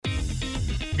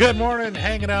Good morning,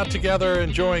 hanging out together,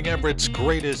 enjoying Everett's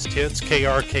greatest hits,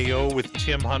 KRKO with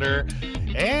Tim Hunter,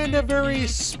 and a very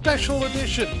special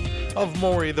edition of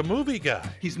Maury the Movie Guy.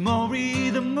 He's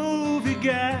Maury the Movie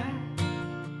Guy.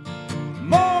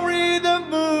 Maury the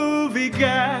Movie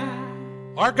Guy.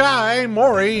 Our guy,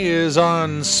 Maury, is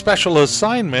on special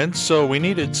assignment, so we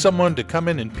needed someone to come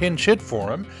in and pinch hit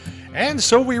for him. And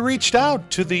so we reached out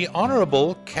to the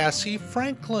Honorable Cassie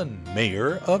Franklin,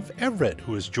 Mayor of Everett,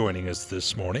 who is joining us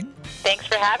this morning. Thanks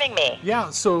for having me. Yeah,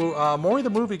 so Maury the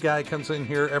Movie Guy comes in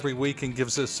here every week and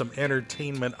gives us some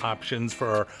entertainment options for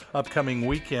our upcoming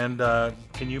weekend.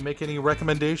 Can you make any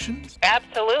recommendations?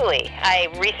 Absolutely. I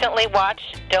recently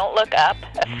watched Don't Look Up,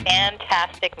 a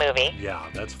fantastic movie. Yeah,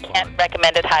 that's fun. Can't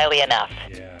recommend it highly enough.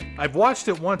 Yeah. I've watched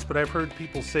it once, but I've heard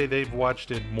people say they've watched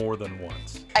it more than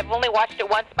once. I've only watched it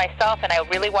once myself, and I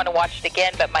really want to watch it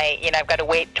again, but I've got to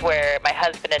wait to where my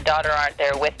husband and daughter aren't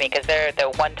there with me, because they're the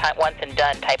once and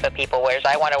done type of people, whereas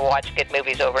I want to watch good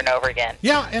movies over and over again.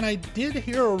 Yeah, and I did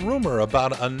hear a rumor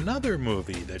about another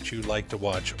movie that you like to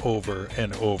watch over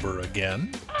and over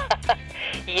again.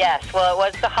 Yes, well, it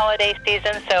was the holiday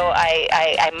season, so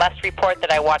I must report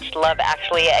that I watched Love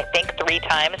Actually, I think, 3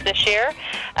 times this year.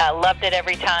 Loved it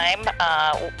every time.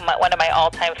 One of my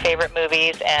all-time favorite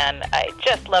movies, and I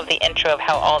just love the intro of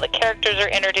how all the characters are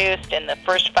introduced in the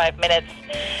first 5 minutes,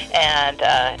 and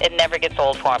it never gets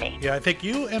old for me. Yeah, I think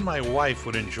you and my wife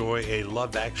would enjoy a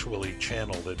Love Actually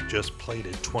channel that just played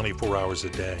it 24 hours a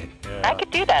day. Yeah. I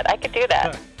could do that.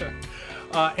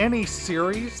 Any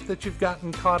series that you've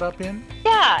gotten caught up in?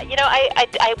 Yeah,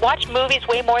 I watch movies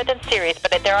way more than series,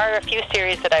 but there are a few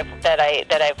series that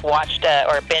I've watched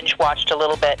or binge watched a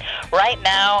little bit. Right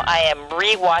now, I am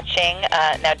rewatching.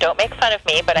 Now, don't make fun of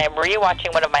me, but I am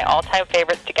rewatching one of my all-time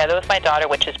favorites together with my daughter,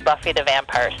 which is Buffy the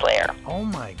Vampire Slayer. Oh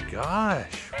my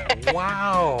gosh!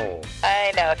 Wow.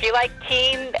 I know. If you like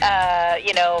teen,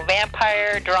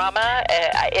 vampire drama,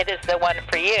 it is the one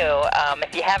for you.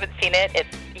 If you haven't seen it,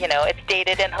 it's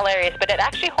dated and hilarious, but it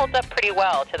actually holds up pretty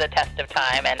well to the test of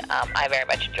time, and I very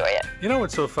much enjoy it. You know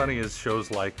what's so funny is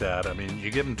shows like that. I mean,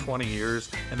 you give them 20 years,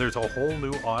 and there's a whole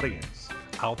new audience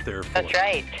out there for That's it.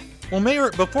 right. Well,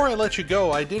 Mayor, before I let you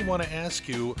go, I did want to ask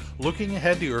you, looking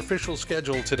ahead to your official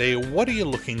schedule today, what are you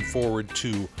looking forward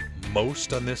to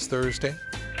most on this Thursday?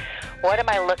 What am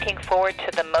I looking forward to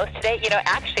the most today?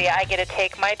 Actually, I get to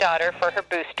take my daughter for her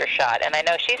booster shot, and I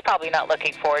know she's probably not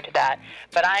looking forward to that,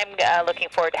 but I'm looking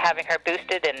forward to having her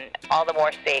boosted and all the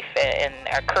more safe in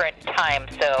our current time,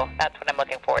 so that's what I'm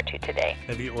looking forward to today.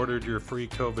 Have you ordered your free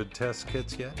COVID test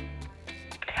kits yet?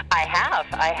 I have.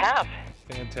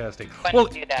 Fantastic. Well,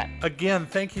 do that. Again,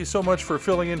 thank you so much for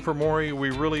filling in for Maury. We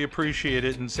really appreciate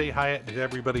it, and say hi to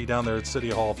everybody down there at City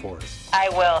Hall for us. I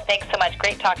will. Thanks so much.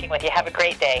 Great talking with you. Have a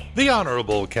great day. The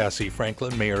Honorable Cassie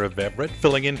Franklin, Mayor of Everett,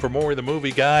 filling in for Maury the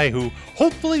Movie Guy, who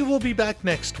hopefully will be back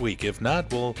next week. If not,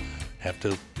 we'll have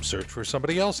to search for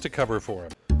somebody else to cover for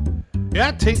him.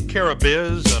 Yeah, take care of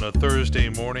biz on a Thursday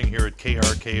morning here at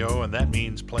KRKO, and that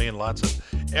means playing lots of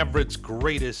Everett's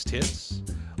greatest hits.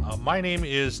 My name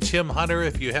is Tim Hunter.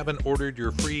 If you haven't ordered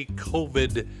your free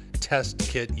COVID test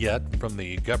kit yet from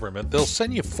the government, they'll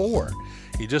send you 4.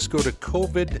 You just go to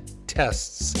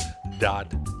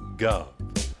covidtests.gov.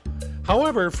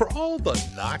 However, for all the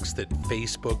knocks that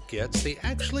Facebook gets, they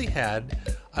actually had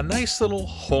a nice little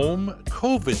home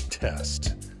COVID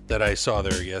test that I saw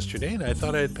there yesterday, and I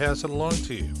thought I'd pass it along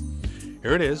to you.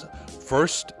 Here it is.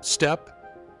 First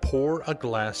step, pour a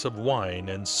glass of wine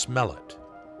and smell it.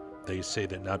 They say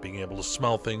that not being able to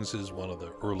smell things is one of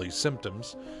the early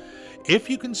symptoms. If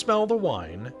you can smell the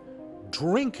wine,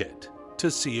 drink it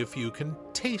to see if you can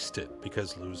taste it,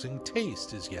 because losing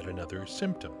taste is yet another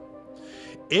symptom.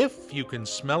 If you can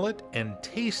smell it and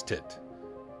taste it,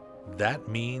 that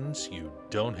means you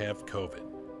don't have COVID.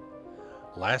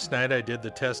 Last night I did the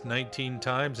test 19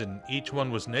 times and each one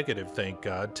was negative, thank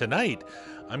God. Tonight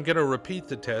I'm going to repeat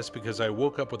the test because I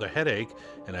woke up with a headache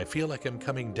and I feel like I'm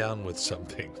coming down with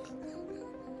something.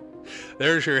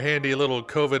 There's your handy little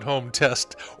COVID home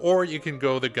test, or you can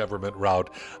go the government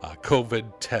route,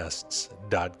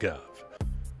 covidtests.gov.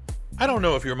 I don't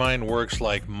know if your mind works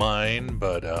like mine,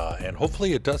 but and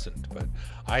hopefully it doesn't, but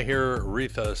I hear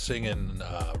Aretha singing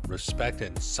Respect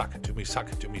and Sock It To Me,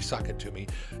 Sock It To Me, Sock It To Me.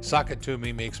 Sock It To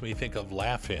Me makes me think of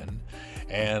Laugh-In,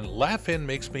 and Laugh-In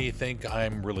makes me think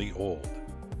I'm really old.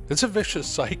 It's a vicious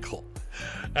cycle.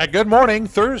 Good morning,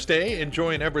 Thursday,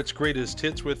 enjoying Everett's greatest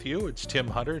hits with you. It's Tim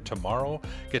Hunter. Tomorrow,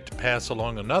 get to pass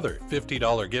along another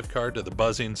 $50 gift card to the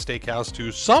Buzzing Steakhouse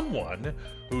to someone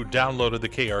who downloaded the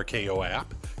KRKO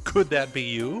app. Could that be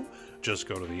you? Just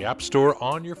go to the App Store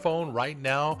on your phone right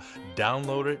now,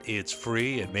 download it, it's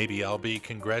free, and maybe I'll be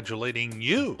congratulating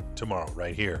you tomorrow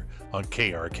right here on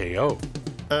KRKO.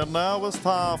 And now it's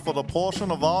time for the portion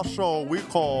of our show we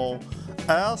call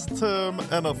Ask Tim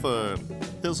Anything.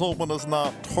 Here's hoping it's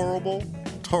not terrible.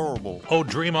 Oh,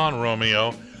 dream on,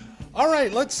 Romeo. All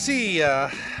right, let's see.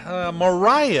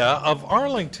 Mariah of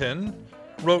Arlington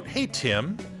wrote, "Hey,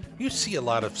 Tim, you see a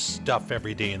lot of stuff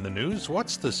every day in the news.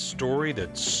 What's the story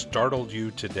that startled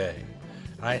you today?"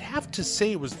 I'd have to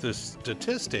say it was the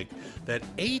statistic that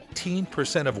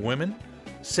 18% of women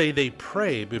say they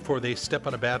pray before they step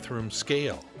on a bathroom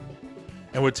scale.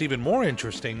 And what's even more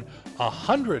interesting,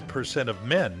 100% of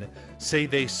men say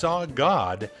they saw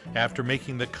God after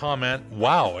making the comment,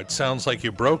 "Wow, it sounds like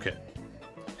you broke it."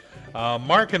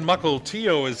 Mark and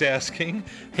Mukilteo is asking,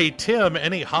 "Hey Tim,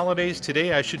 any holidays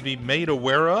today I should be made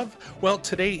aware of?" Well,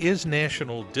 today is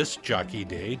National Disc Jockey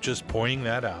Day, just pointing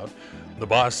that out. The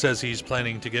boss says he's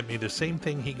planning to get me the same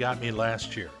thing he got me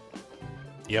last year.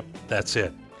 Yep, that's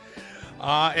it.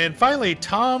 And finally,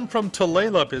 Tom from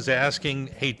Tulalip is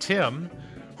asking, "Hey Tim,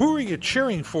 who are you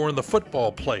cheering for in the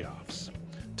football playoffs?"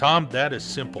 Tom, that is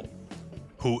simple.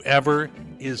 Whoever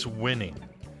is winning.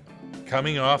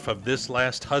 Coming off of this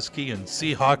last Husky and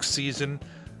Seahawks season,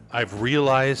 I've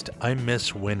realized I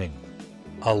miss winning.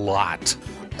 A lot.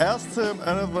 Ask Tim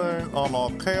anything on our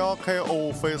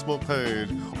KRKO Facebook page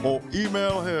or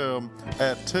email him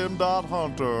at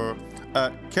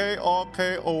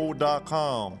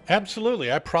tim.hunter@krko.com.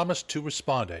 Absolutely. I promise to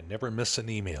respond. I never miss an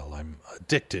email. I'm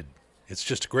addicted. It's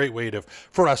just a great way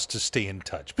for us to stay in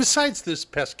touch, besides this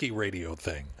pesky radio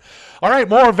thing. All right,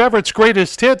 more of Everett's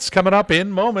greatest hits coming up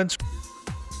in moments.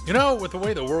 You know, with the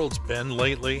way the world's been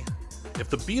lately, if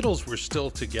the Beatles were still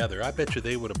together, I bet you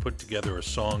they would have put together a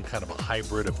song, kind of a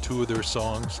hybrid of two of their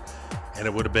songs, and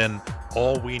it would have been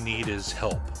All We Need Is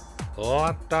Help.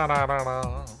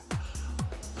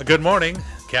 Good morning.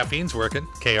 Caffeine's working.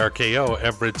 KRKO,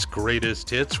 Everett's greatest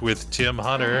hits with Tim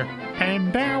Hunter.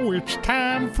 And now it's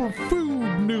time for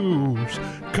food news,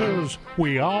 'cause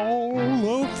we all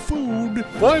love food.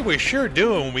 Boy, we sure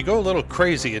do, and we go a little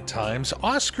crazy at times.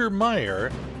 Oscar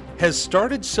Mayer has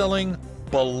started selling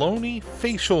baloney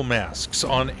facial masks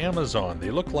on Amazon.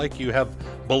 They look like you have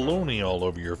baloney all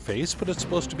over your face, but it's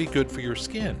supposed to be good for your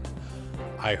skin.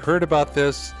 I heard about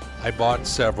this. I bought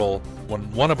several. When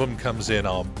one of them comes in,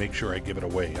 I'll make sure I give it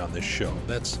away on this show.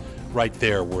 That's right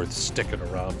there worth sticking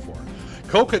around for.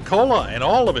 Coca-Cola and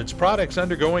all of its products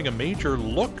undergoing a major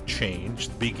look change.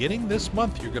 Beginning this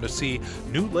month, you're going to see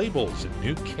new labels and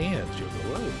new cans. You'll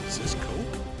go, "Oh, is this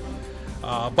Coke?"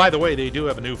 By the way, they do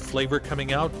have a new flavor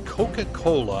coming out,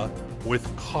 Coca-Cola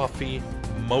with coffee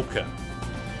mocha.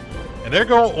 And there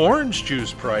go orange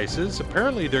juice prices.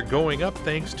 Apparently they're going up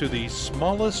thanks to the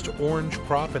smallest orange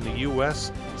crop in the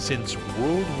U.S. since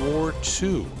World War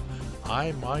II.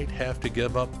 I might have to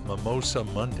give up Mimosa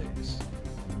Mondays.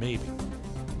 Maybe.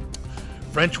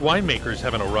 French winemakers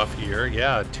having a rough year.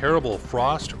 Yeah, a terrible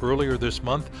frost earlier this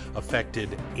month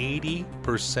affected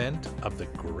 80% of the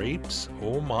grapes.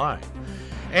 Oh my.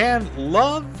 And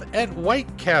Love at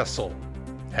White Castle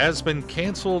has been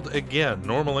canceled again.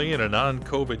 Normally in a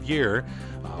non-COVID year,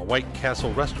 White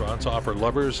Castle restaurants offer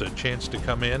lovers a chance to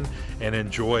come in and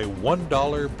enjoy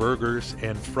 $1 burgers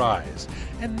and fries.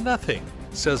 And nothing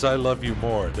says I love you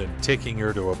more than taking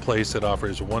her to a place that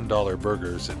offers $1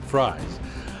 burgers and fries.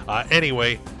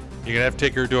 Anyway, you're going to have to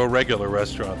take her to a regular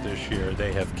restaurant this year.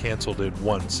 They have canceled it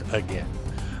once again.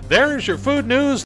 There's your food news.